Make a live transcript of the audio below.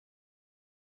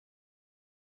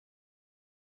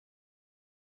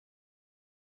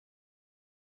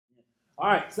All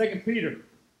right, 2 Peter.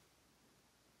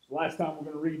 It's the last time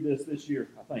we're going to read this year,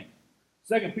 I think.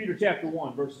 2 Peter chapter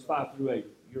 1, verses 5 through 8.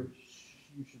 You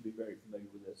should be very familiar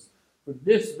with this. For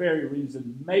this very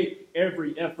reason, make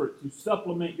every effort to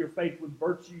supplement your faith with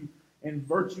virtue, and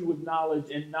virtue with knowledge,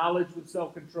 and knowledge with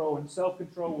self-control, and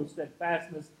self-control with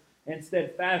steadfastness, and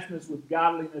steadfastness with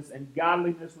godliness, and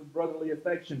godliness with brotherly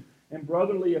affection, and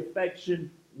brotherly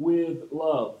affection with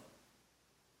love.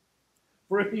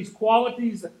 For if these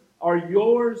qualities are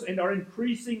yours and are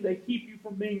increasing, they keep you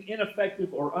from being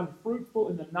ineffective or unfruitful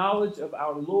in the knowledge of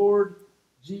our Lord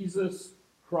Jesus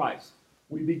Christ.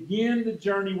 We begin the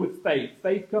journey with faith.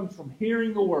 Faith comes from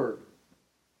hearing the Word.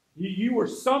 You were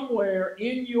somewhere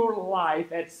in your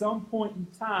life, at some point in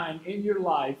time in your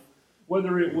life,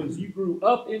 whether it was you grew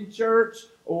up in church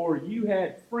or you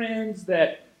had friends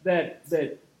that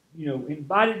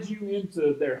invited you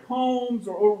into their homes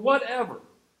or whatever.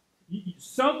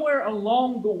 Somewhere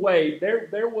along the way,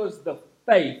 there was the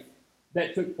faith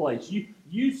that took place.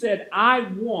 You said, I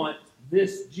want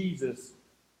this Jesus.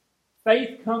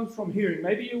 Faith comes from hearing.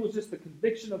 Maybe it was just the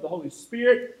conviction of the Holy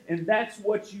Spirit, and that's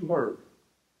what you heard.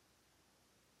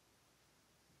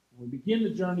 We begin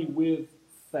the journey with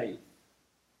faith.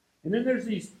 And then there's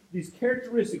these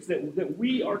characteristics that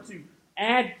we are to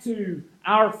add to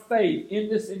our faith in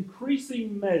this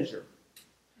increasing measure.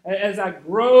 As I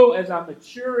grow, as I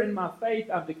mature in my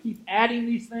faith, I have to keep adding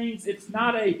these things. It's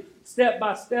not a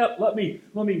step-by-step, let me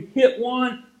hit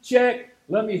one, check,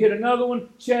 let me hit another one,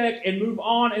 check, and move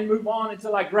on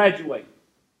until I graduate.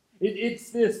 It's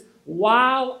this,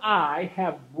 while I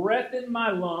have breath in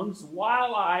my lungs,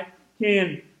 while I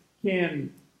can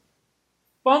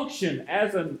function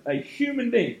as a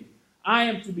human being, I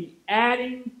am to be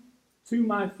adding to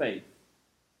my faith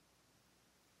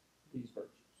these virtues.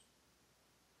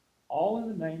 All in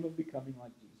the name of becoming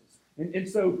like Jesus. And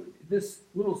so this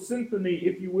little symphony,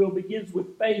 if you will, begins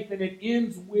with faith and it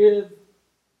ends with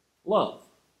love.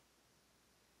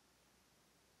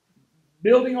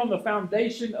 Building on the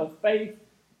foundation of faith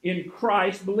in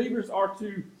Christ, believers are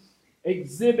to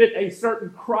exhibit a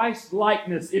certain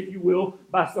Christ-likeness, if you will,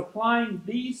 by supplying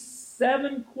these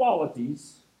 7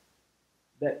 qualities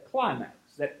that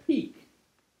climax, that peak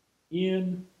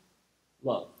in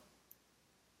love.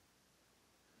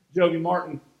 Joby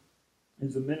Martin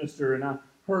is a minister, and I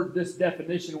heard this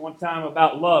definition one time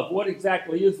about love. What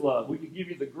exactly is love? We could give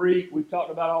you the Greek. We've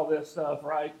talked about all this stuff,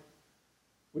 right?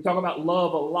 We talk about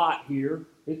love a lot here.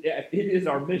 It is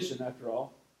our mission, after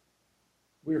all.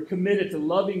 We are committed to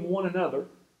loving one another.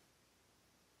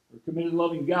 We're committed to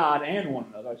loving God and one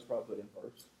another. I should probably put in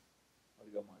first. How do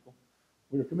you go, Michael?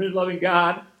 We are committed to loving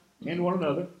God and one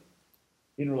another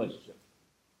in relationship.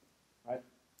 Right?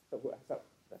 So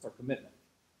that's our commitment.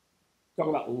 Talk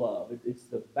about love. It's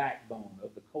the backbone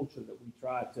of the culture that we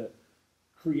try to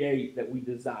create, that we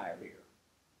desire here.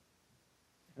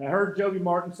 And I heard Joby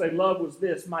Martin say love was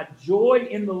this: my joy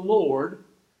in the Lord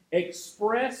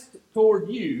expressed toward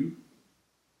you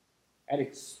at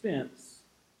expense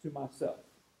to myself.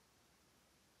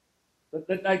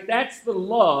 That's the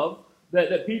love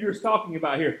that Peter is talking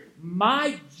about here.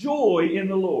 My joy in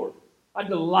the Lord. I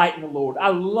delight in the Lord. I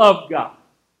love God.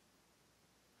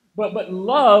 But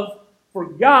love for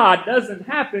God doesn't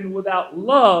happen without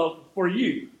love for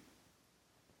you.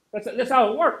 That's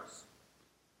how it works.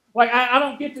 Like, I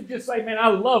don't get to just say, man, I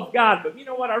love God, but you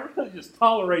know what? I really just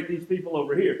tolerate these people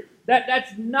over here.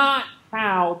 That's not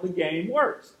how the game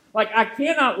works. Like, I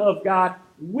cannot love God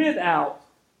without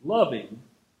loving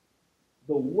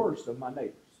the worst of my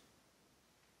neighbors.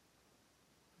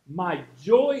 My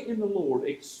joy in the Lord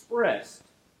expressed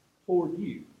toward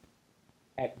you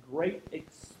at great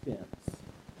expense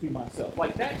to myself.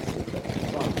 Like, that's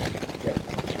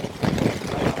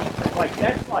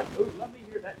like, oh, let me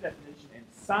hear that definition and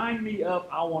sign me up.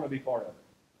 I want to be part of it.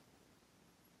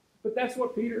 But that's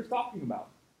what Peter is talking about.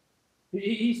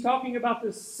 He's talking about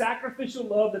this sacrificial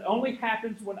love that only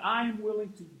happens when I am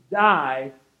willing to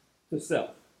die to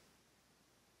self.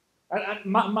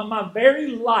 My very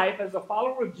life as a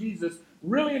follower of Jesus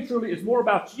really and truly is more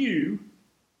about you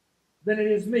than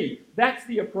it is me. That's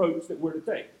the approach that we're to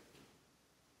take.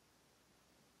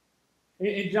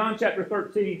 In John chapter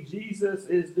 13, Jesus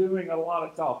is doing a lot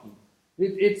of talking.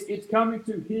 It's coming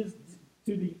to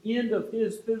the end of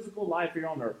his physical life here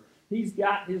on earth. He's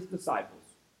got his disciples.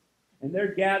 And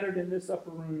they're gathered in this upper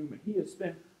room, and he has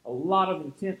spent a lot of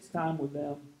intense time with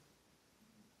them.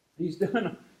 He's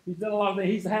done a lot of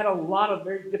things. He's had a lot of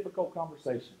very difficult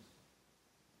conversations.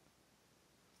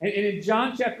 And in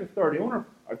John chapter 13,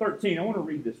 I want to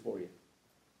read this for you.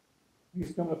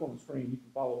 It's coming up on the screen. You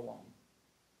can follow along.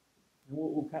 And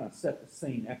we'll kind of set the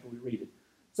scene after we read it.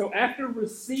 So after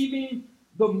receiving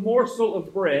the morsel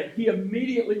of bread, he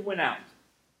immediately went out,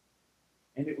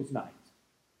 and it was night.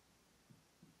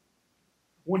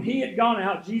 When he had gone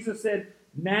out, Jesus said,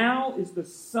 "Now is the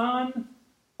Son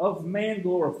of Man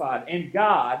glorified, and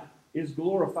God is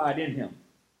glorified in him.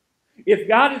 If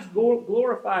God is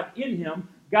glorified in him,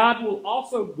 God will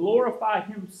also glorify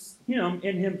him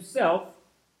in himself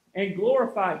and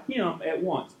glorify him at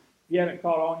once." If you haven't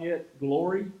caught on yet,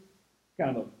 glory,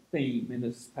 kind of a theme in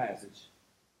this passage.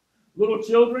 "Little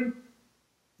children,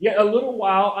 yet a little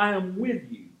while I am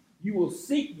with you. You will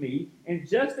seek me, and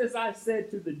just as I said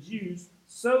to the Jews,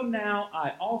 so now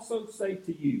I also say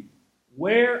to you,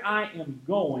 where I am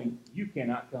going, you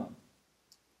cannot come.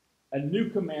 A new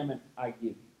commandment I give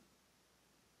you,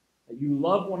 that you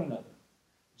love one another.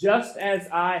 Just as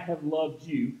I have loved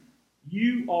you,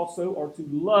 you also are to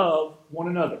love one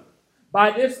another.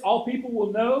 By this all people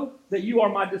will know that you are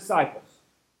my disciples,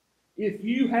 if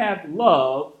you have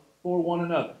love for one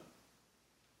another."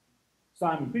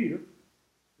 Simon Peter,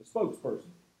 the spokesperson,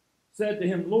 said to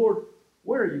him, "Lord,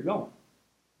 where are you going?"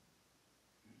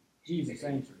 Jesus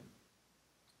answered him,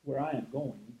 "Where I am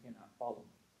going, you cannot follow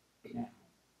me now,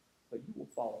 but you will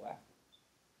follow afterwards."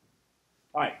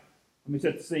 All right, let me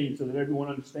set the scene so that everyone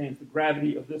understands the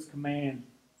gravity of this command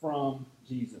from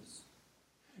Jesus.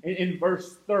 In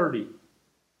verse 30,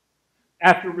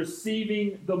 after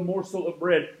receiving the morsel of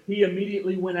bread, he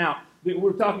immediately went out.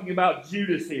 We're talking about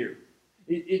Judas here.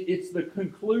 It's the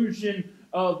conclusion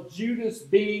of Judas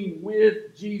being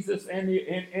with Jesus and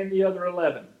the other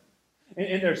 11.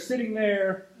 And they're sitting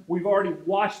there. We've already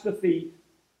washed the feet.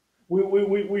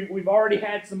 We've already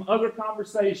had some other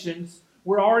conversations.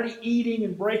 We're already eating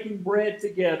and breaking bread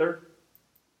together.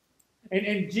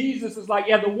 And Jesus is like,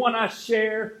 yeah, the one I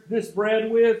share this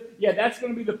bread with, yeah, that's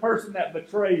going to be the person that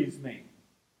betrays me.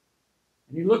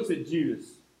 And he looks at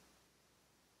Judas.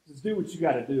 He says, do what you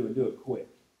got to do and do it quick.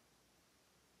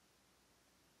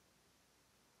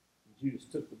 And Judas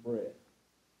took the bread.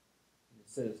 And it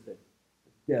says that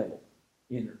the devil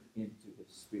entered into his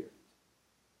spirit.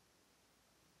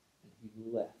 And he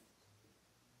left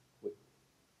quickly.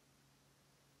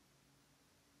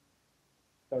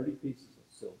 30 pieces of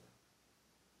silver.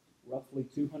 Roughly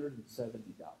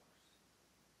 $270.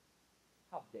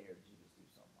 How dare Jesus do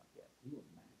something like that? Can you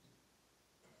imagine?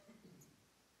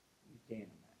 You can't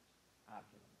imagine. I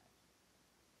can imagine.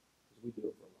 Because we do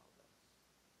it for a lot of us.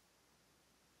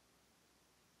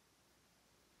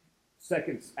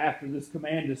 Seconds after this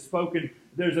command is spoken,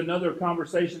 there's another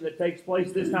conversation that takes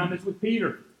place. This time it's with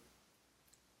Peter.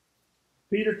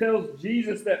 Peter tells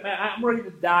Jesus that, man, I'm ready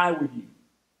to die with you.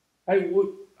 Hey,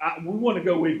 we want to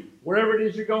go with you. Wherever it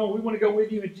is you're going, we want to go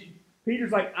with you. And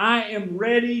Peter's like, I am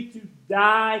ready to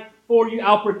die for you.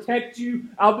 I'll protect you.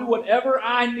 I'll do whatever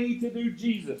I need to do,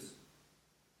 Jesus.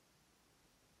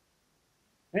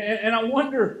 And I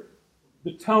wonder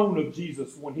the tone of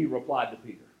Jesus when he replied to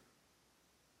Peter.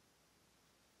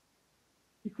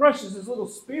 He crushes his little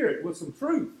spirit with some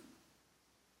truth.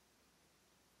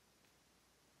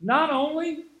 Not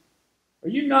only are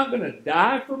you not going to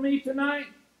die for me tonight,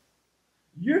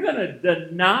 you're going to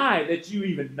deny that you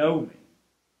even know me.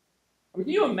 I mean,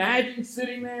 can you imagine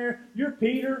sitting there? You're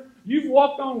Peter. You've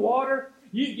walked on water.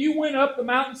 You went up the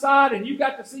mountainside and you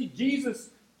got to see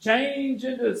Jesus change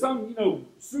into some,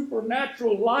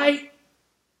 supernatural light.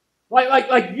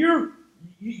 Like you're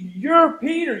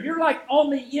Peter. You're like on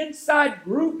the inside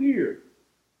group here.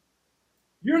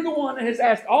 You're the one that has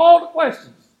asked all the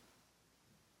questions.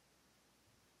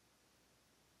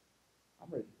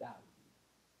 I'm ready to die.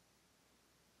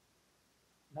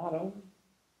 Not only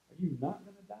are you not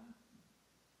going to die,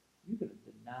 you're going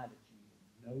to deny that you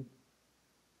even know me.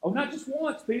 Oh, not just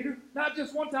once, Peter. Not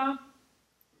just one time.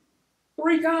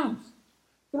 3 times.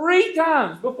 3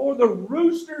 times before the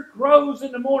rooster crows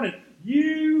in the morning,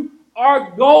 you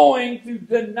are going to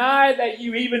deny that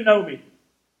you even know me.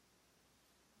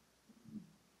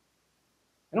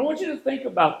 And I want you to think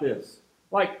about this.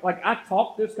 Like I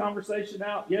talked this conversation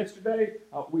out yesterday.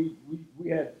 We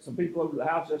had some people over to the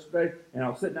house yesterday, and I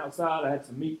was sitting outside. I had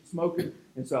some meat smoking,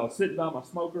 and so I was sitting by my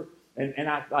smoker, and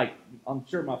I'm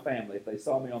sure my family, if they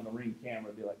saw me on the Ring camera,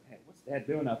 would be like, "Hey, what's Dad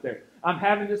doing out there?" I'm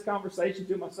having this conversation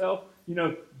to myself.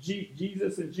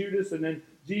 Jesus and Judas, and then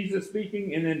Jesus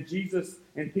speaking, and then Jesus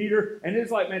and Peter, and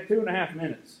it's like, man, 2.5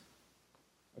 minutes.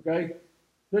 Okay,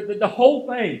 the whole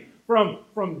thing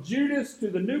from Judas to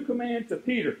the new command to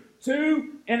Peter.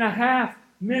 2.5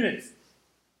 minutes.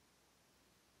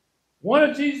 One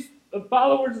of Jesus'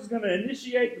 followers is going to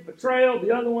initiate the betrayal.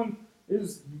 The other one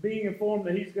is being informed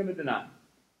that he's going to deny.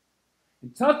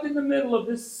 And tucked in the middle of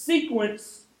this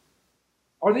sequence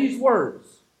are these words.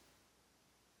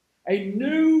 A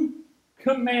new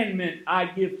commandment I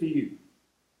give to you,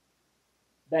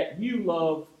 that you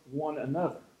love one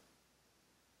another,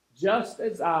 just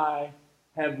as I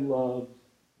have loved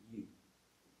you.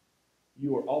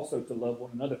 You are also to love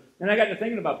one another. And I got to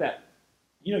thinking about that.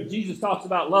 You know, Jesus talks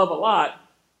about love a lot.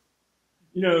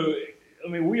 You know, I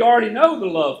mean, we already know the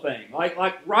love thing. Like,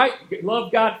 right?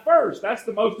 Love God first. That's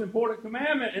the most important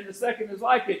commandment. And the second is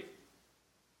like it.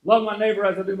 Love my neighbor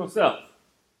as I do myself.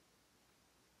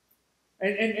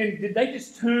 And did they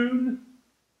just tune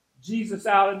Jesus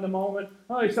out in the moment?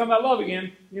 Oh, he's talking about love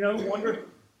again. You know, wonder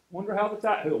how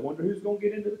wonder who's going to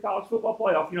get into the college football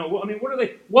playoff. You know, I mean,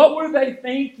 what were they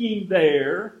thinking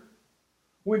there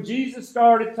when Jesus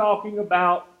started talking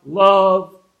about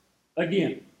love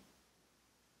again?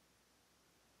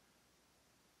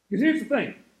 Because here's the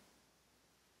thing.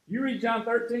 You read John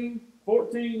 13,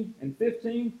 14, and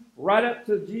 15, right up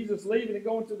to Jesus leaving and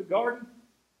going to the garden.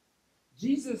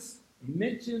 Jesus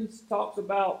talks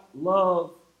about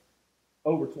love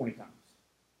over 20 times.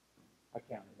 I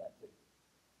counted that too.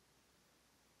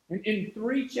 And in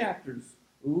 3 chapters,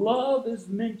 love is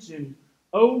mentioned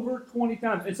over 20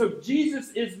 times. And so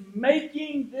Jesus is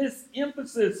making this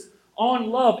emphasis on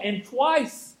love. And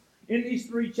twice in these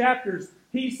 3 chapters,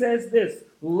 he says this: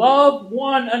 love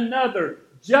one another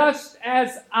just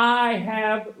as I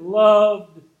have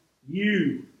loved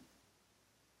you.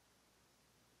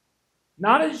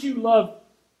 Not as you love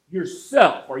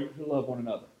yourself are you to love one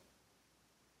another.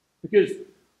 Because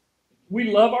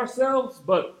we love ourselves,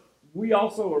 but we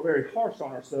also are very harsh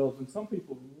on ourselves, and some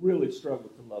people really struggle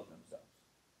to love themselves.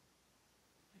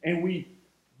 And we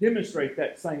demonstrate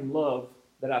that same love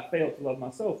that I fail to love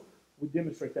myself, we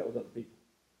demonstrate that with other people.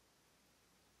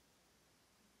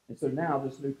 And so now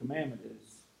this new commandment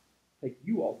is, take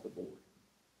you off the board.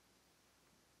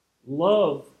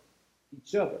 Love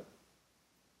each other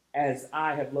as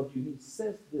I have loved you. He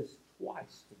says this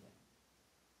twice to them.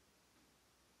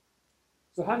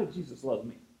 So how did Jesus love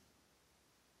me?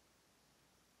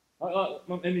 I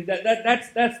mean,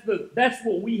 that's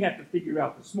what we have to figure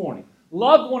out this morning.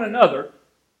 Love one another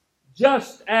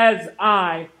just as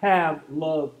I have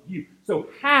loved you. So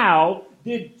how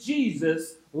did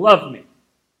Jesus love me?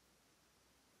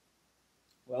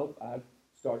 Well, I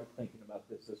started thinking about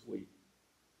this week.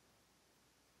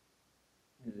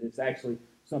 And it's actually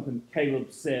something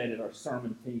Caleb said at our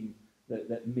sermon team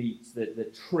that meets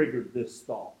that triggered this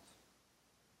thought.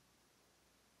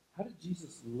 How did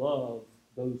Jesus love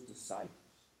those disciples?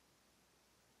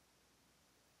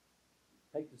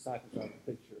 Take disciples out of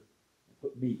the picture and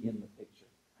put me in the picture.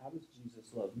 How does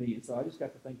Jesus love me? And so I just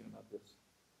got to thinking about this.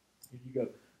 Here you go.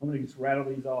 I'm going to just rattle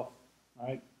these off. All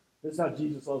right? This is how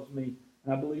Jesus loves me.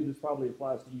 And I believe this probably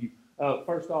applies to you.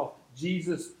 First off,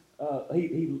 Jesus,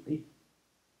 he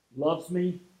loves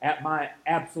me at my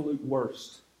absolute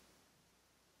worst.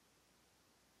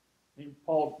 And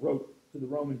Paul wrote to the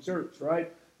Roman church,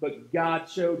 right? But God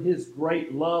showed his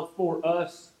great love for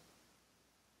us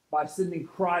by sending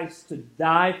Christ to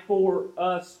die for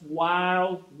us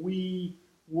while we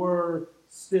were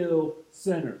still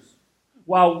sinners.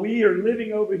 While we are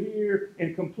living over here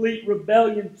in complete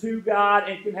rebellion to God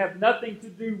and can have nothing to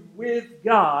do with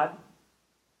God,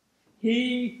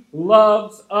 he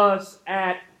loves us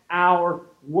at our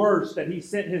worst, that he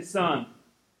sent his son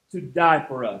to die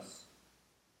for us.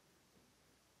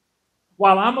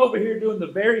 While I'm over here doing the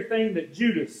very thing that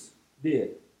Judas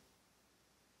did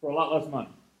for a lot less money.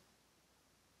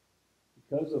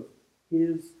 Because of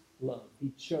his love. He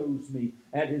chose me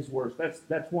at his worst.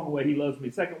 That's one way he loves me.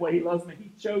 Second way he loves me,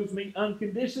 he chose me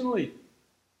unconditionally.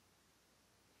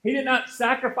 He did not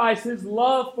sacrifice his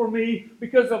love for me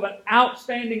because of an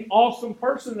outstanding, awesome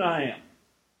person that I am.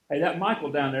 Hey, that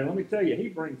Michael down there, let me tell you, he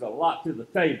brings a lot to the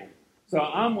table. So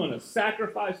I'm going to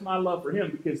sacrifice my love for him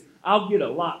because I'll get a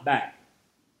lot back.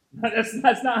 That's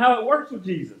not how it works with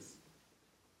Jesus.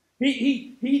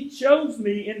 He chose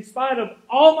me in spite of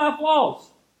all my flaws.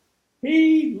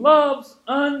 He loves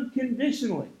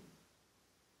unconditionally.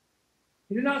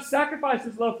 He did not sacrifice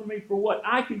his love for me for what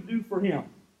I can do for him.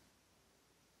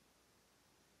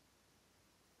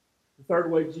 The third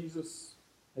way Jesus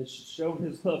has shown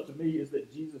his love to me is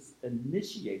that Jesus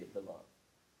initiated the love.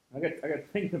 I got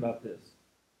thinking about this.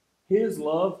 His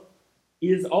love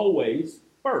is always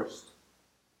first.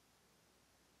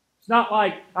 It's not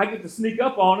like I get to sneak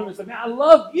up on him and say, man, I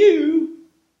love you.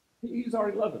 He's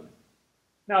already loving me.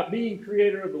 Now, being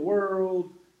creator of the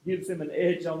world gives him an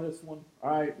edge on this one.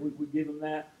 All right, we give him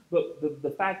that. But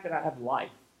the fact that I have life,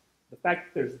 the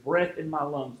fact that there's breath in my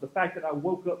lungs, the fact that I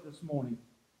woke up this morning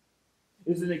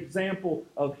is an example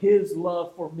of his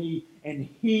love for me, and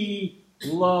he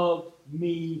loved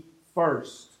me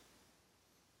first.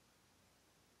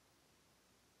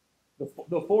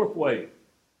 The fourth way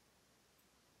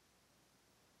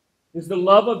is the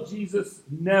love of Jesus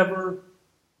never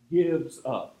gives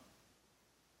up.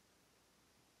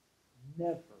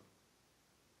 Never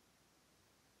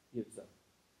gives up.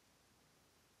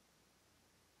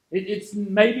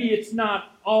 Maybe it's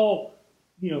not all,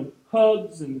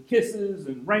 hugs and kisses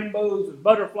and rainbows and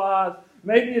butterflies.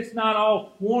 Maybe it's not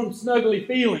all warm, snuggly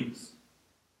feelings.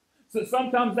 So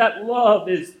sometimes that love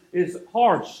is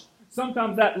harsh.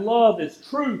 Sometimes that love is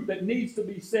truth that needs to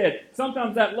be said.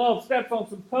 Sometimes that love steps on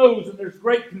some toes and there's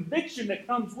great conviction that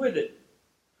comes with it.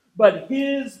 But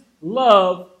His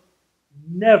love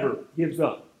never gives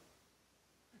up.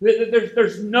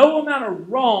 There's no amount of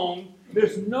wrong,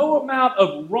 there's no amount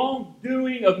of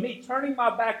wrongdoing, of me turning my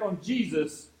back on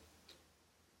Jesus,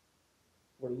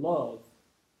 where love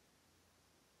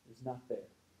is not there.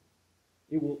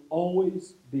 It will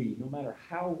always be, no matter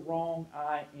how wrong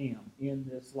I am in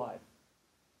this life,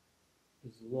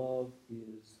 His love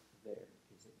is there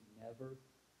because it never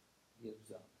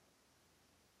gives up.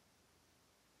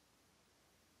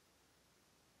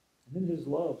 And then His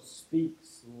love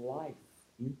speaks life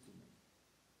into me.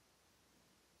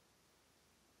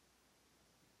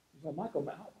 He's like, Michael,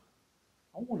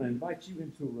 I want to invite you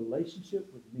into a relationship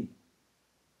with me.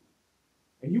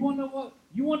 And you want to know what?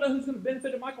 You want to know who's going to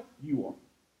benefit it, Michael? You are.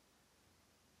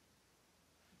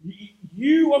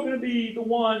 You are going to be the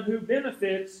one who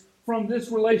benefits from this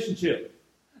relationship.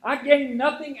 I gain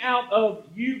nothing out of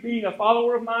you being a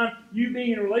follower of mine, you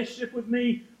being in a relationship with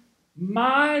me.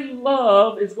 My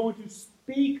love is going to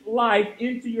speak life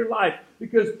into your life.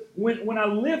 Because when I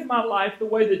live my life the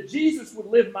way that Jesus would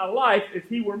live my life, if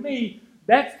He were me,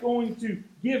 that's going to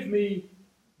give me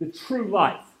the true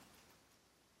life.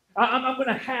 I'm going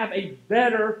to have a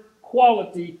better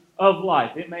quality of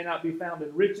life. It may not be found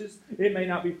in riches. It may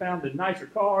not be found in nicer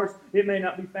cars. It may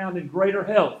not be found in greater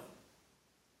health.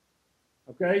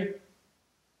 Okay?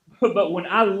 But when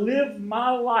I live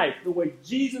my life the way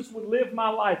Jesus would live my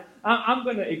life, I'm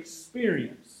going to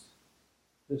experience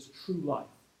this true life.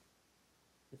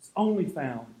 It's only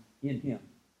found in Him.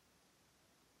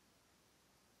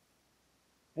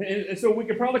 And so we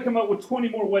could probably come up with 20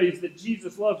 more ways that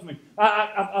Jesus loves me.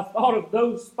 I thought of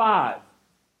those 5.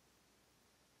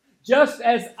 Just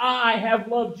as I have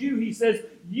loved you, He says,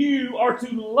 you are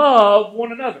to love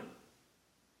one another.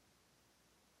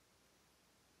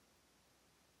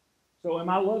 So am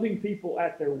I loving people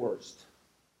at their worst?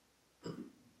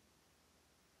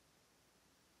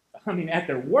 I mean, at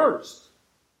their worst.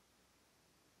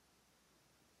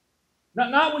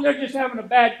 Not when they're just having a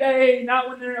bad day, not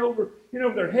when they're over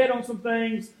their head on some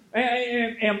things.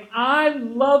 Am I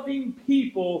loving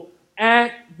people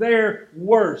at their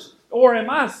worst? Or am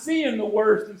I seeing the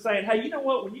worst and saying, hey, you know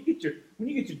what, when you get your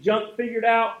junk figured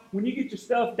out, when you get your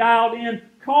stuff dialed in,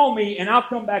 call me and I'll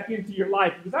come back into your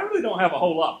life because I really don't have a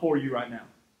whole lot for you right now.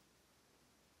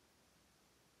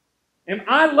 Am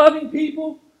I loving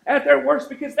people at their worst?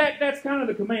 Because that's kind of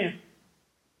the command.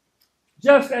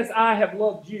 Just as I have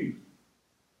loved you.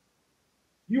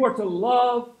 You are to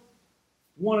love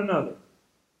one another.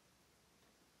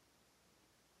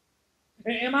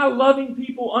 And am I loving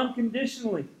people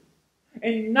unconditionally?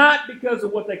 And not because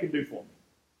of what they can do for me.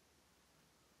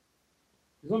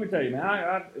 Because let me tell you,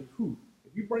 man, if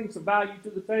you bring some value to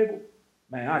the table,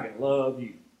 man, I can love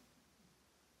you.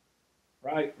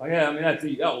 Right? Like, yeah, I mean, that's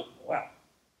easy. Oh, wow.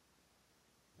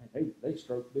 Man, they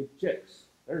stroke big checks.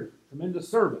 They're tremendous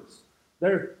servants.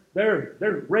 They're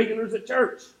regulars at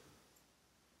church.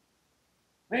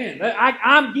 Man,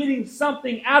 I'm getting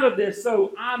something out of this,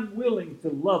 so I'm willing to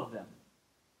love them.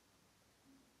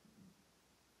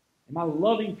 Am I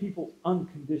loving people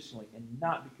unconditionally and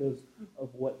not because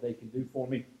of what they can do for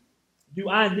me? Do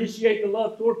I initiate the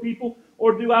love toward people,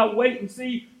 or do I wait and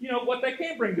see, what they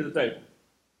can bring to the table?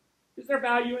 Is there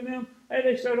value in them? Hey,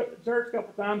 they showed up at church a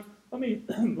couple times. Let me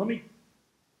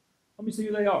see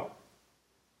who they are.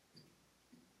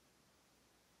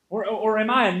 Or am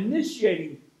I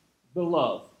initiating the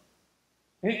love?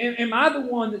 And am I the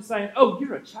one that's saying, oh,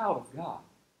 you're a child of God?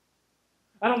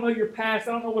 I don't know your past.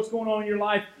 I don't know what's going on in your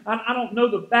life. I don't know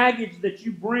the baggage that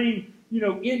you bring,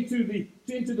 into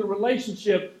the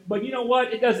relationship. But you know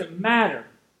what? It doesn't matter.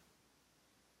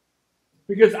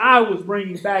 Because I was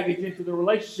bringing baggage into the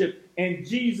relationship, and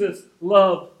Jesus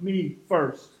loved me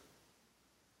first.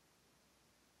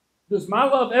 Does my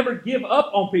love ever give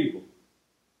up on people?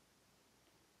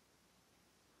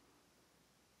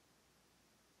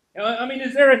 I mean,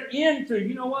 is there an end to,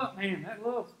 you know what, man, that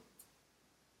love?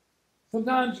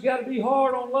 Sometimes you got to be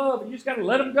hard on love, and you just got to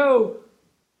let them go.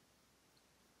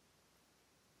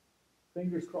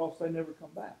 Fingers crossed they never come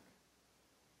back.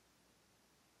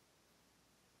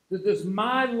 Does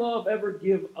my love ever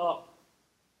give up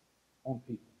on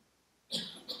people?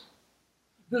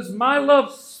 Does my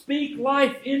love speak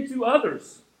life into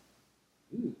others?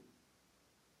 Ooh.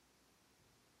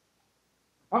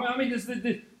 I mean,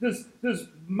 does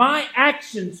my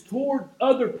actions toward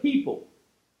other people,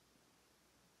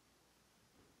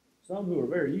 some who are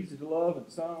very easy to love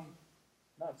and some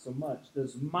not so much,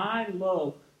 does my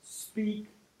love speak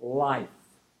life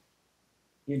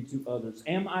into others?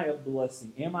 Am I a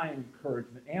blessing? Am I an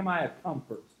encouragement? Am I a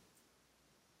comfort?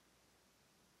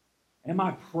 Am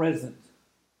I present?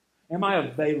 Am I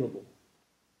available?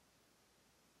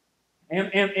 And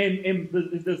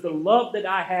does the love that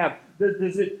I have,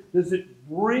 does it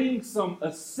bring some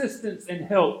assistance and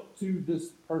help to this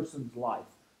person's life?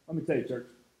 Let me tell you, church,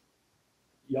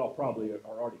 y'all probably are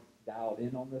already dialed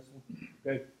in on this one,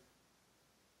 okay?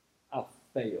 I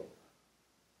fail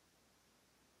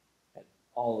at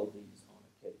all of these on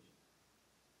occasion.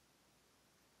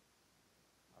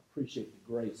 I appreciate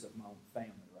the grace of my own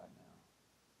family right now,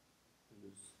 who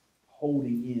is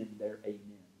holding in their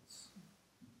amens.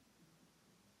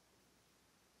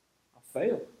 I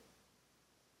fail.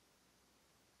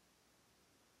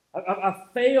 I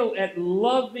fail at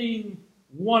loving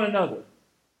one another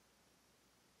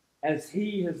as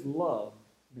He has loved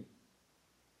me.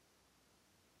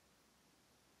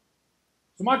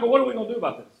 So, Michael, what are we going to do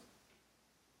about this?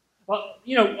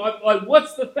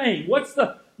 What's the thing? What's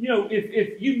the,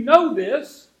 if you know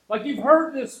this, like you've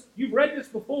heard this, you've read this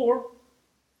before,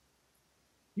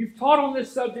 you've taught on this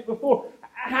subject before,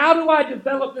 how do I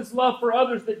develop this love for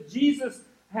others that Jesus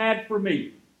had for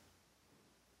me?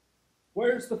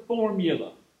 Where's the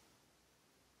formula?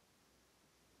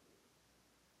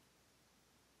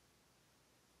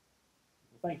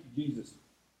 Well, thank you, Jesus.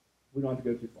 We don't have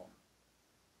to go too far.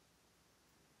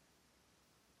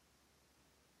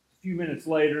 A few minutes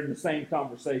later in the same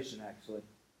conversation, actually.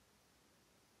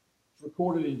 It's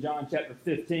recorded in John chapter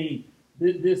 15.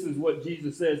 This is what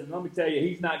Jesus says, and let me tell you,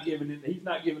 he's not giving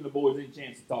the boys any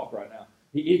chance to talk right now.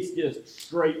 It's just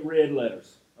straight red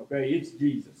letters. Okay, it's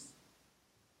Jesus.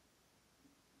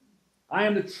 I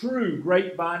am the true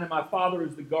grapevine, and my Father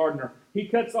is the gardener. He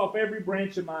cuts off every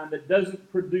branch of mine that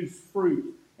doesn't produce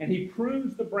fruit, and He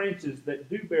prunes the branches that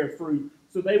do bear fruit,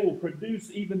 so they will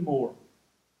produce even more.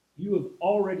 You have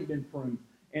already been pruned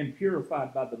and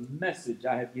purified by the message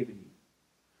I have given you.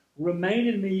 Remain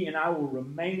in me, and I will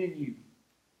remain in you.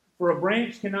 For a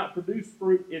branch cannot produce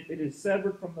fruit if it is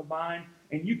severed from the vine,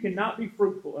 and you cannot be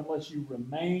fruitful unless you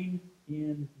remain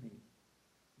in me.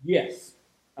 Yes,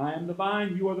 I am the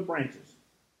vine, you are the branches.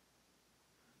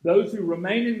 Those who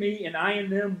remain in me and I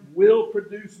in them will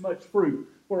produce much fruit.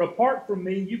 For apart from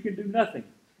me, you can do nothing.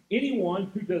 Anyone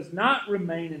who does not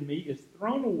remain in me is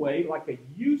thrown away like a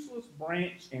useless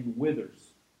branch and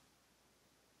withers.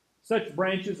 Such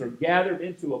branches are gathered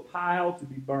into a pile to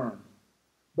be burned.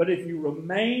 But if you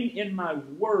remain in my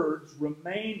words,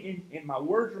 remain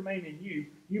in you,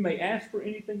 you may ask for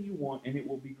anything you want and it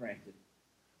will be granted.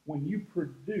 When you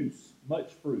produce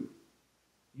much fruit,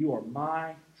 you are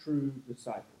my true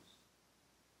disciples.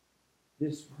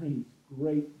 This brings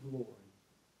great glory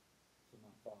to my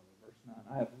Father. Verse 9,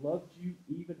 I have loved you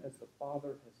even as the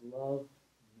Father has loved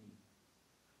me.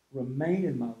 Remain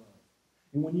in my love.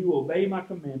 And when you obey my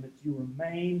commandments, you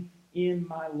remain in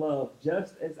my love,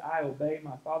 just as I obey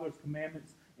my Father's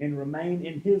commandments and remain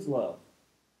in His love.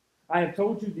 I have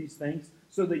told you these things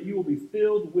so that you will be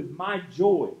filled with my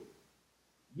joy.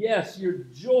 Yes, your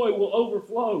joy will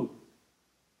overflow.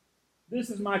 This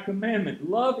is my commandment.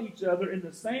 Love each other in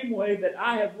the same way that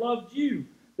I have loved you.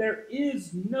 There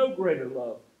is no greater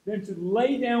love than to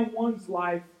lay down one's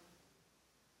life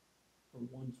for one's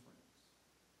friends.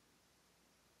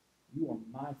 You are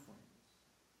my friends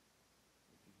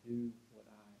if you do what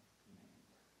I command.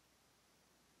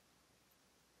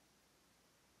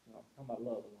 So I'm talking about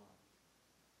love a lot.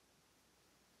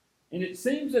 And it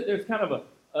seems that there's kind of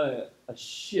a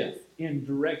shift in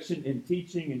direction in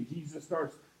teaching, and Jesus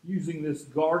starts using this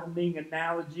gardening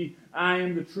analogy. I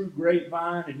am the true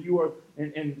grapevine, and you are,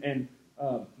 and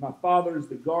my Father is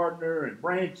the gardener, and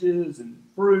branches and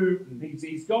fruit, and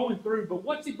he's going through. But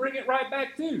what's he bring it right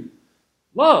back to?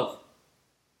 Love.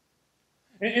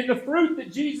 And the fruit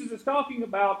that Jesus is talking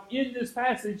about in this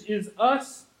passage is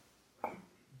us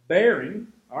bearing.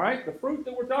 All right, the fruit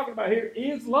that we're talking about here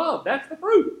is love. That's the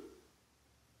fruit.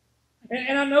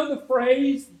 And I know the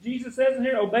phrase Jesus says in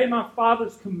here, obey my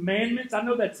Father's commandments. I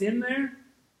know that's in there.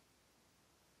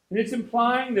 And it's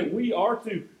implying that we are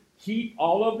to keep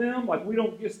all of them. Like we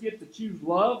don't just get to choose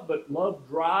love, but love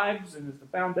drives and is the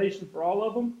foundation for all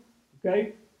of them.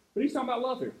 Okay? But he's talking about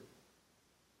love here.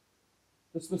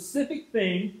 The specific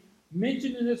thing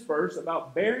mentioned in this verse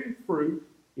about bearing fruit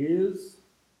is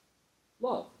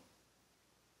love.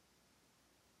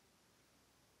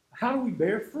 How do we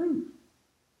bear fruit?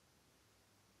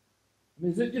 I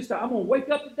mean, is it just I'm going to wake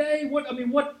up today?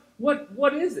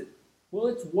 What is it? Well,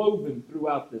 it's woven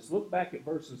throughout this. Look back at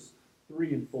verses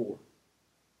 3 and 4.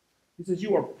 He says,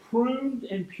 "You are pruned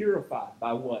and purified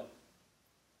by what?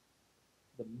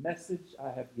 The message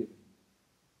I have given you."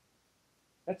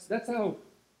 That's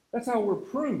how we're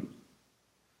pruned.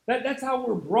 That's how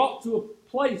we're brought to a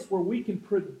place where we can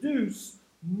produce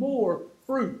more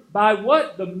fruit. By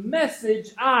what? The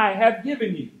message I have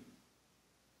given you.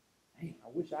 Man, I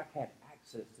wish I had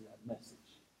access to that message.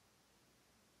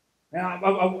 Now,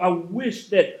 I wish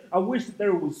that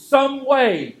there was some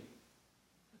way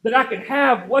that I could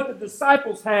have what the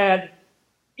disciples had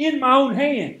in my own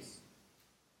hands.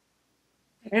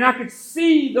 And I could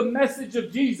see the message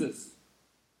of Jesus.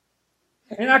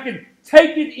 And I could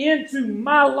take it into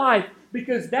my life,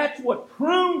 because that's what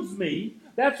prunes me.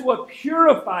 That's what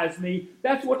purifies me.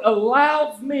 That's what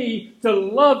allows me to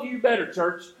love you better,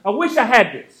 church. I wish I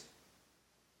had this.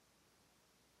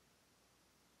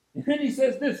 And then he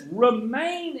says this,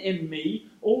 "Remain in me,"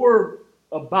 or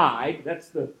abide. That's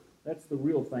the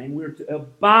real thing. We're to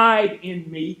abide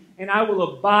in me, and I will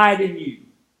abide in you.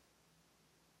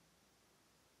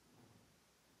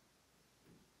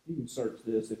 You can search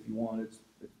this if you want. It's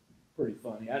pretty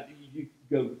funny. You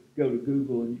go to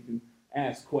Google and you can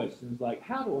ask questions like,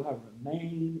 "How do I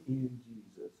remain in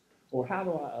Jesus?" Or "How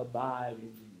do I abide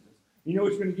in Jesus?" You know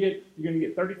what you're going to get? You're going to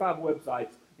get 35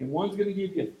 websites, and one's going to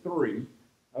give you 3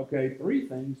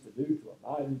 things to do to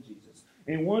abide in Jesus.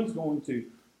 And one's going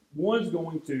to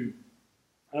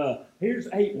here's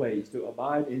 8 ways to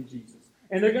abide in Jesus.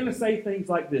 And they're going to say things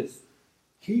like this: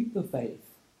 keep the faith.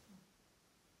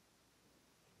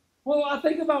 Well, I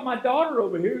think about my daughter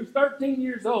over here who's 13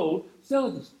 years old,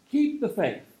 telling us, keep the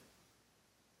faith.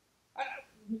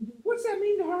 What's that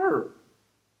mean to her?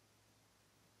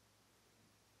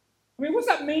 I mean, what's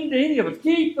that mean to any of us?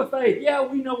 Keep the faith. Yeah,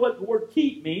 we know what the word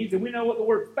keep means, and we know what the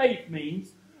word faith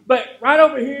means. But right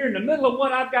over here in the middle of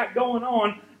what I've got going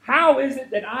on, how is it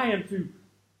that I am to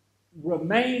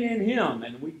remain in Him?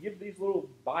 And we give these little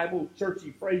Bible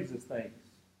churchy phrases things.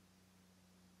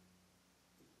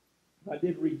 I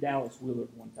did read Dallas Willard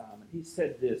one time, and he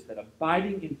said this, that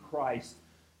abiding in Christ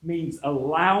means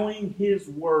allowing His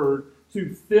Word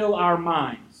to fill our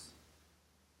minds,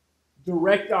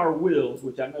 direct our wills,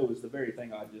 which I know is the very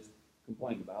thing I just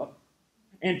complained about,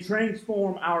 and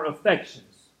transform our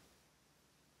affections.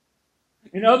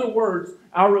 In other words,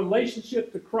 our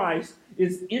relationship to Christ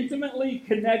is intimately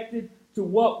connected to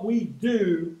what we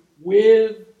do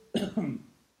with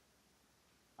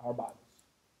our Bibles.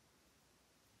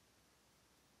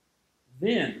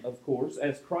 Then, of course,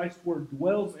 as Christ's Word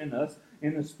dwells in us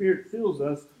and the Spirit fills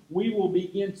us, we will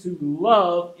begin to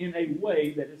love in a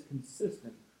way that is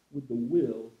consistent with the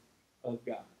will of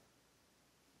God.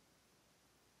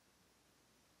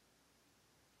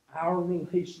 Our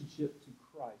relationship to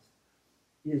Christ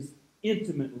is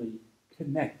intimately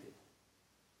connected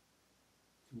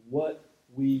to what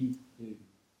we do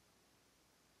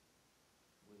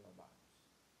with our Bibles.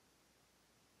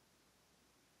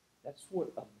 That's what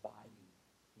abiding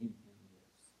in Him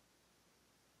is.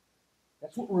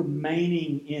 That's what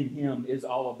remaining in Him is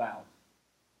all about.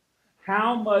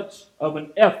 How much of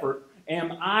an effort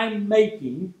am I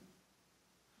making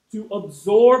to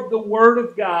absorb the Word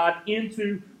of God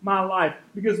into my life?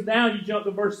 Because now you jump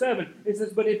to verse 7. It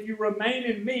says, "But if you remain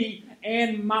in me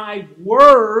and my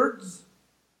words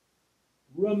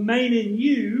remain in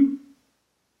you."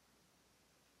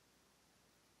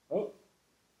 Oh,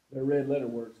 they're red letter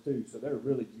words too, so they're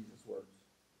really Jesus' words.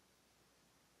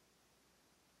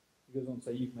 He goes on to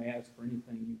say, "You may ask for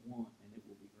anything you want and it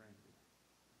will be granted.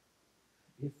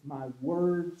 If my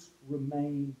words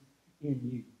remain in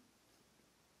you."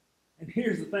 And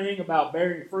here's the thing about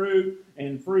bearing fruit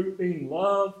and fruit being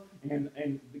love and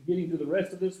getting to the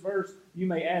rest of this verse. You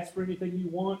may ask for anything you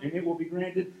want and it will be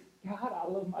granted. God, I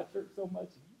love my church so much.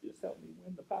 You just help me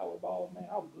win the Powerball, man.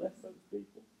 I'll bless those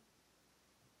people.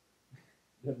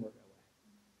 It doesn't work that way.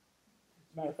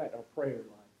 As a matter of fact, our prayer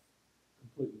life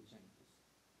completely changes.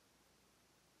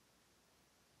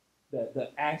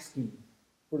 The asking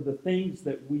for the things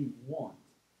that we want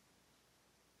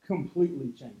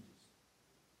completely changes.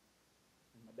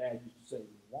 And my dad used to say,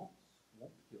 "Wants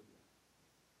won't kill you."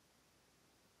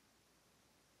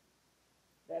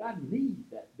 Dad, I need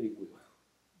that big wheel.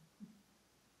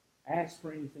 Ask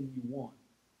for anything you want.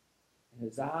 And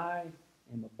as I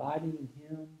am abiding in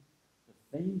Him, the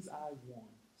things I want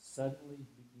suddenly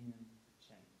begin to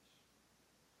change.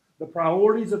 the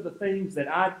priorities of the things that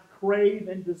I crave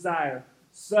and desire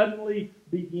suddenly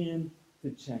begin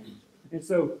to change. And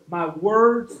so my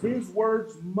words, his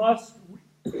words must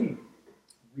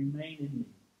remain in me.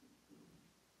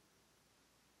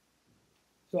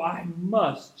 So I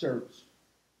must, church,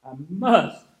 I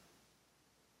must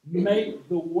make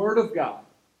the Word of God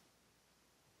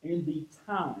and the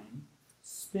time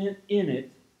spent in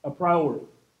it a priority.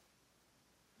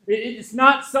 It's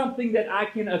not something that I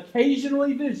can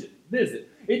occasionally visit.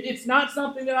 It's not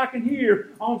something that I can hear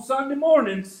on Sunday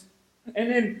mornings and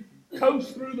then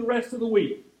coast through the rest of the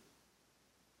week.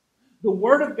 The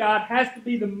Word of God has to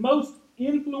be the most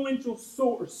influential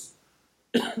source.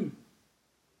 I hate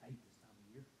this time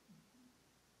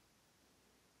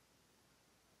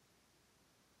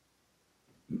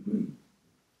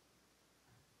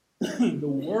of year. The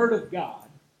Word of God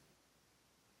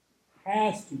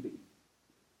has to be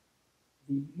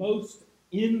the most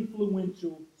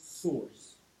influential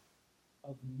source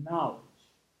of knowledge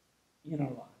in our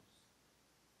lives.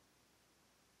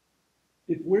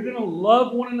 If we're going to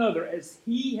love one another as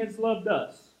He has loved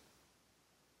us,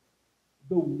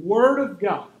 the Word of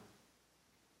God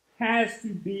has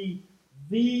to be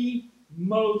the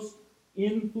most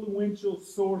influential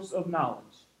source of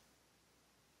knowledge.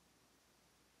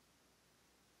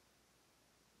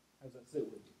 How's that sit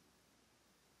with you?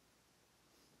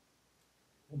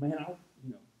 Well, man, I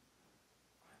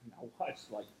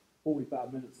watched like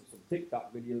 45 minutes of some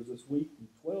TikTok videos this week, and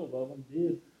 12 of them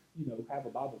did, have a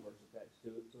Bible verse attached to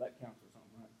it, so that counts for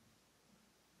something,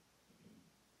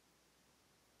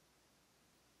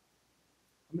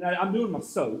 right? I'm doing my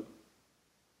soap.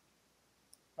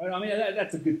 Right?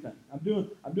 That's a good thing. I'm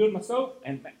doing my soap,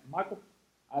 and Michael,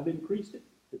 I've increased it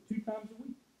to 2 times a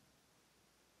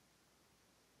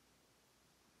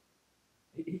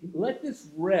week. Let this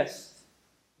rest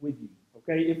with you,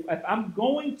 okay? If I'm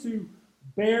going to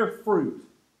bear fruit,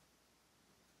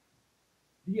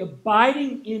 the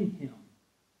abiding in Him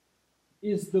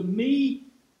is me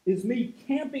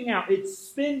camping out. It's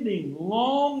spending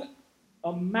long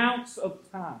amounts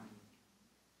of time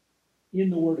in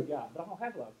the Word of God. But I don't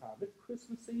have a lot of time. It's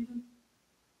Christmas season.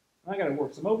 I got to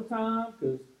work some overtime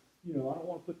because, I don't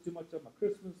want to put too much of my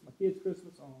kids'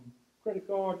 Christmas on credit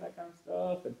card and that kind of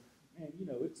stuff. And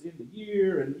it's in the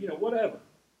year and, whatever.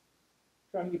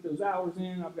 Trying to get those hours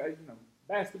in. I've got,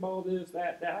 basketball, this,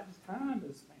 that. Time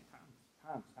is time.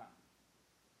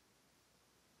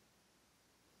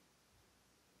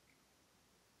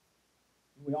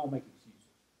 And we all make excuses.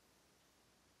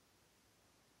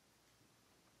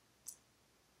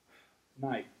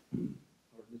 Tonight,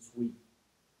 or this week,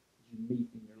 as you meet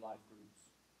in your life groups,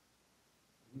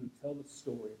 I'm going to tell the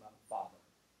story about a father.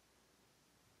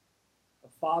 A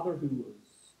father who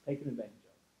was taken advantage of.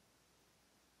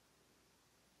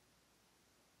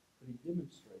 But he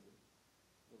demonstrated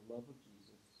the love of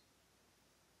Jesus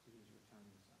to his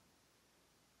returning son.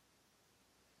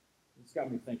 It's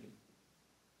got me thinking,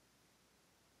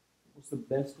 what's the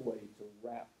best way to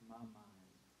wrap my mind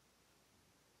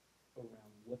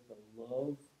around what the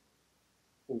love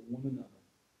for one another,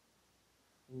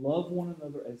 love one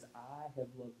another as I have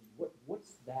loved you,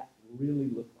 what's that really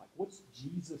look like? What's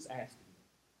Jesus asking me?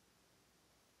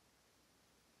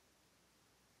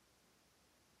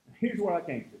 Now, here's what I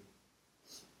came to.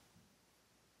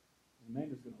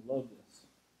 Amanda's going to love this.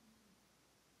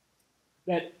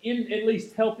 That in at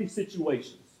least healthy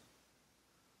situations,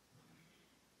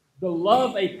 the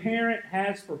love a parent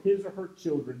has for his or her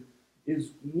children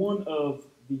is one of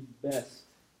the best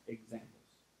examples.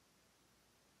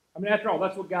 After all,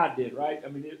 that's what God did, right?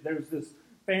 There's this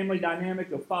family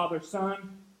dynamic of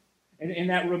father-son, and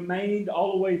that remained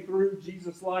all the way through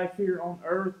Jesus' life here on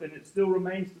earth, and it still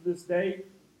remains to this day.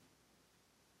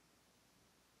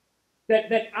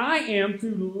 That I am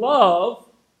to love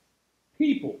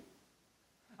people.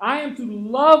 I am to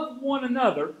love one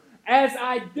another as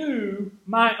I do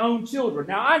my own children.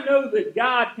 Now, I know that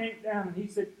God came down and He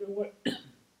said, you know what? I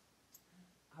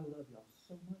love y'all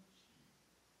so much.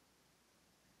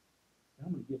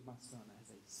 I'm going to give my son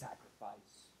as a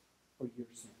sacrifice for your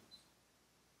sins.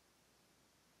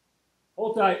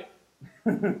 Hold tight.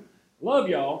 Love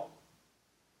y'all.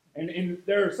 And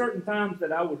there are certain times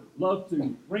that I would love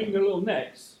to wring their little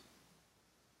necks.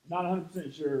 Not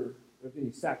 100% sure there's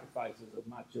any sacrifices of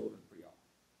my children for y'all.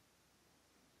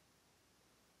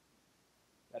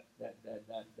 That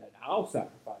I'll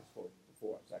sacrifice for you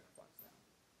before I sacrifice them.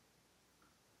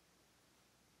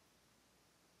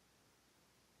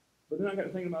 But then I got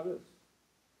to think about this.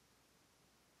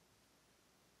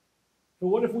 So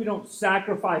what if we don't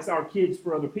sacrifice our kids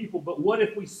for other people, but what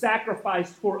if we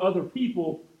sacrifice for other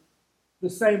people the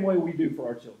same way we do for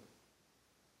our children?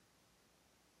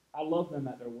 I love them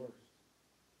at their worst.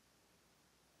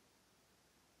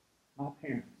 My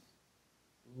parents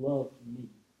loved me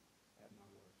at my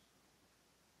worst.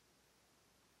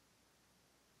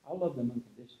 I love them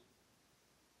unconditionally.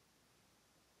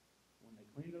 When they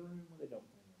clean the room, when they don't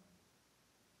clean the room.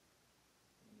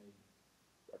 When they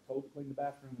are told to clean the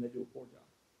bathroom and they do a poor job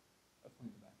of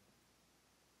cleaning the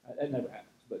bathroom. That never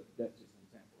happens, but that's just an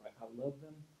example, right? I love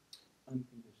them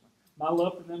unconditionally. My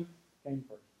love for them came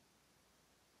first.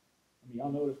 I mean,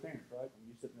 y'all know it as parents, right? When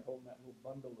you're sitting there holding that little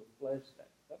bundle of flesh, that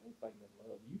little thing doesn't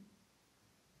love you.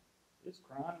 It's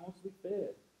crying and wants to be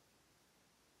fed.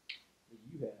 But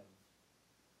you have a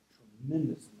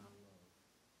tremendous amount of love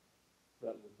for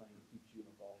that little thing that keeps you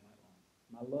up all night long.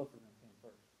 My love for them came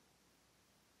first.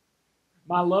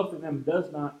 My love for them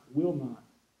will not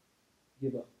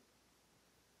give up.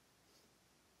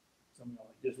 Some of y'all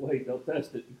are like, just wait, they'll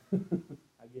test it.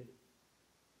 I get it.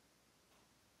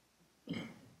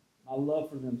 My love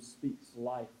for them speaks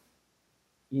life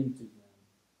into them,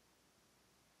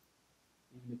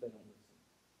 even if they don't listen.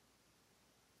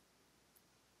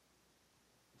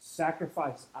 The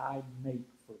sacrifice I make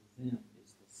for them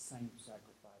is the same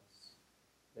sacrifice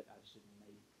that I should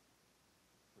make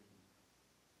for you.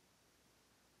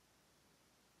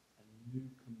 A new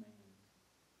command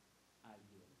I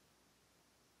give.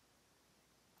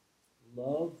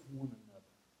 Love one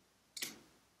another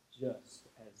just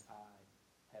as I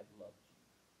have loved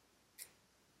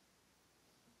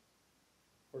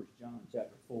you. 1 John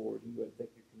chapter 4, you can go ahead and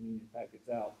take your communion packets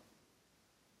out.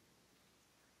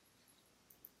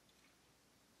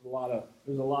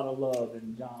 There's a lot of love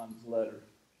in John's letter.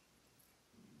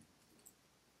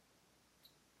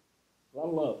 A lot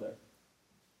of love there.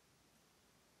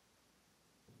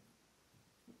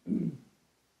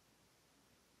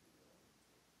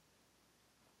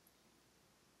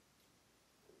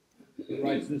 He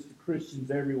writes this to Christians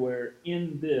everywhere.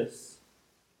 In this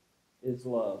is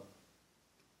love.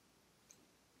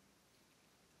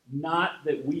 Not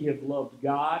that we have loved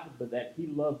God, but that He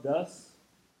loved us,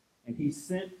 and He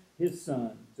sent His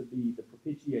Son to be the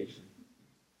propitiation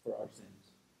for our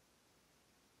sins.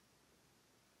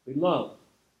 Beloved,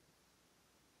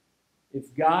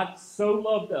 if God so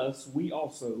loved us, we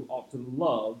also ought to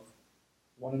love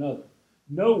one another.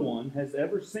 No one has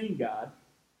ever seen God.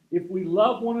 If we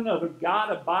love one another,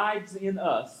 God abides in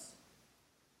us,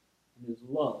 and His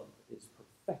love is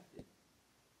perfected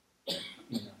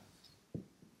in us.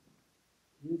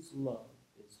 His love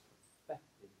is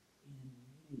perfected in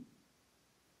me.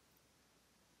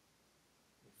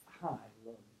 If I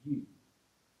love you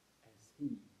as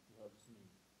He loves me.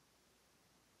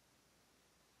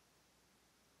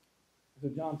 So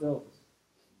John tells us,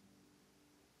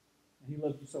 and He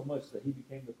loved you so much that He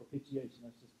became the propitiation.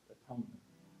 That's just atonement.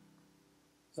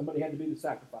 Somebody had to be the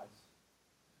sacrifice.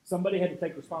 Somebody had to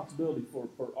take responsibility for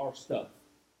our stuff.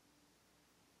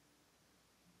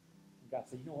 And God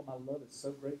said, you know what, my love is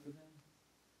so great for them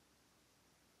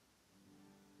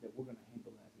that we're going to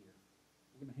handle that here.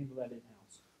 We're going to handle that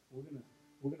in-house. We're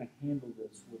going to handle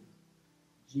this with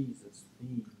Jesus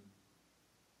being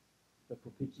the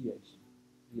propitiation,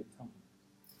 the atonement.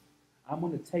 I'm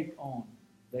going to take on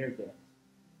their debt.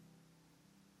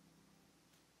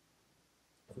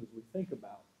 So as we think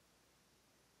about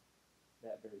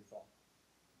that very thought,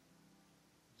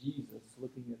 Jesus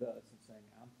looking at us and saying,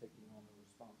 I'm taking on the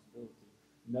responsibility.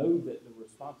 Know that the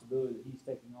responsibility that He's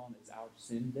taking on is our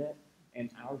sin debt,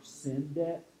 and our sin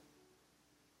debt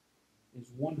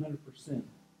is 100%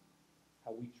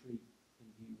 how we treat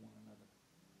and view one another.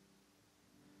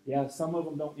 Yeah, some of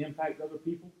them don't impact other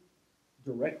people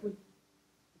directly.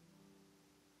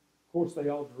 Of course, they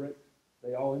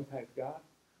all impact God.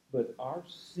 But our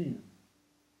sin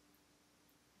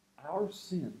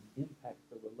impacts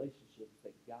the relationships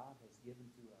that God has given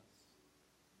to us.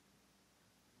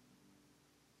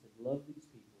 He said, love these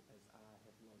people as I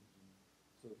have loved you.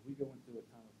 So as we go into a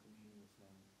time of communion this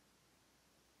morning,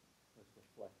 let's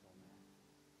reflect on that.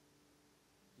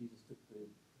 Jesus took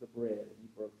the bread and He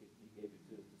broke it and He gave it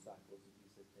to His disciples and He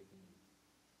said, take and eat.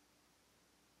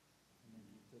 And then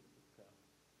He took the cup.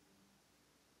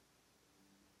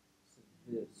 He said,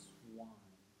 this wine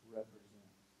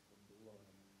represents the blood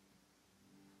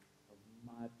of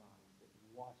my body that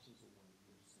washes away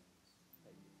your sins.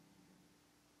 Take it.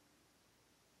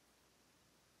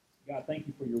 God, thank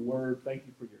you for your word. Thank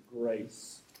you for your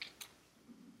grace.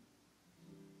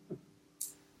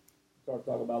 Start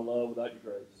talking about love without your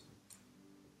grace.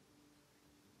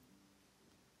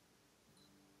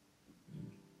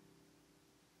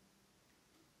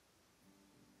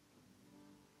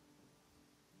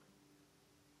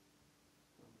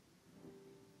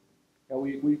 God,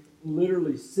 we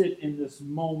literally sit in this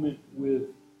moment with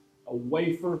a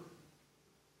wafer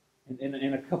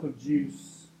and a cup of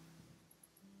juice.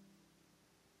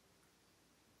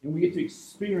 And we get to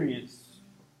experience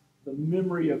the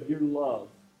memory of your love.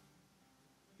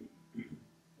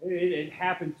 It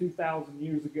happened 2,000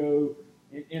 years ago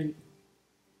in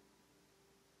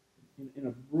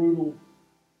a brutal,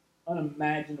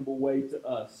 unimaginable way to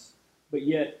us. But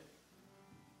yet,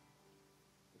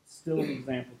 it's still an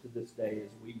example to this day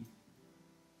as we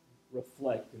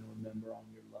reflect and remember on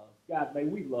your love. God, may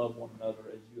we love one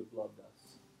another as you have loved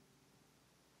us.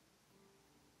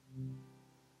 And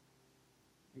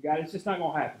God, it's just not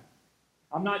going to happen.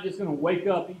 I'm not just going to wake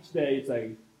up each day and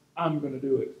say, I'm going to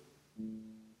do it.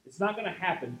 It's not going to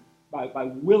happen by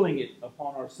willing it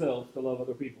upon ourselves to love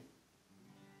other people.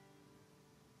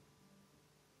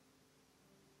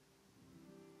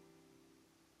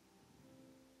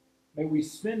 May we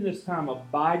spend this time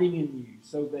abiding in you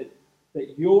so that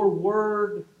your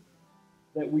word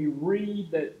that we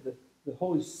read, that the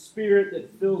Holy Spirit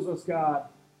that fills us, God,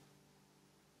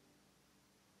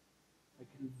 may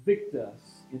convict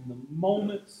us in the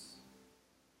moments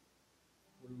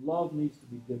where love needs to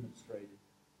be demonstrated.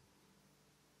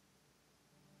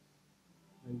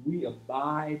 May we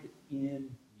abide in you.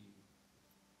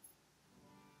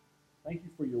 Thank you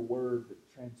for your word that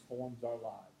transforms our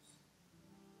lives.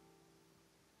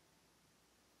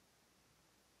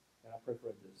 And I pray for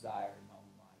a desire in my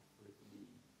own life for it to be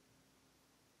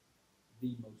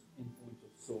the most influential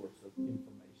source of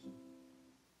information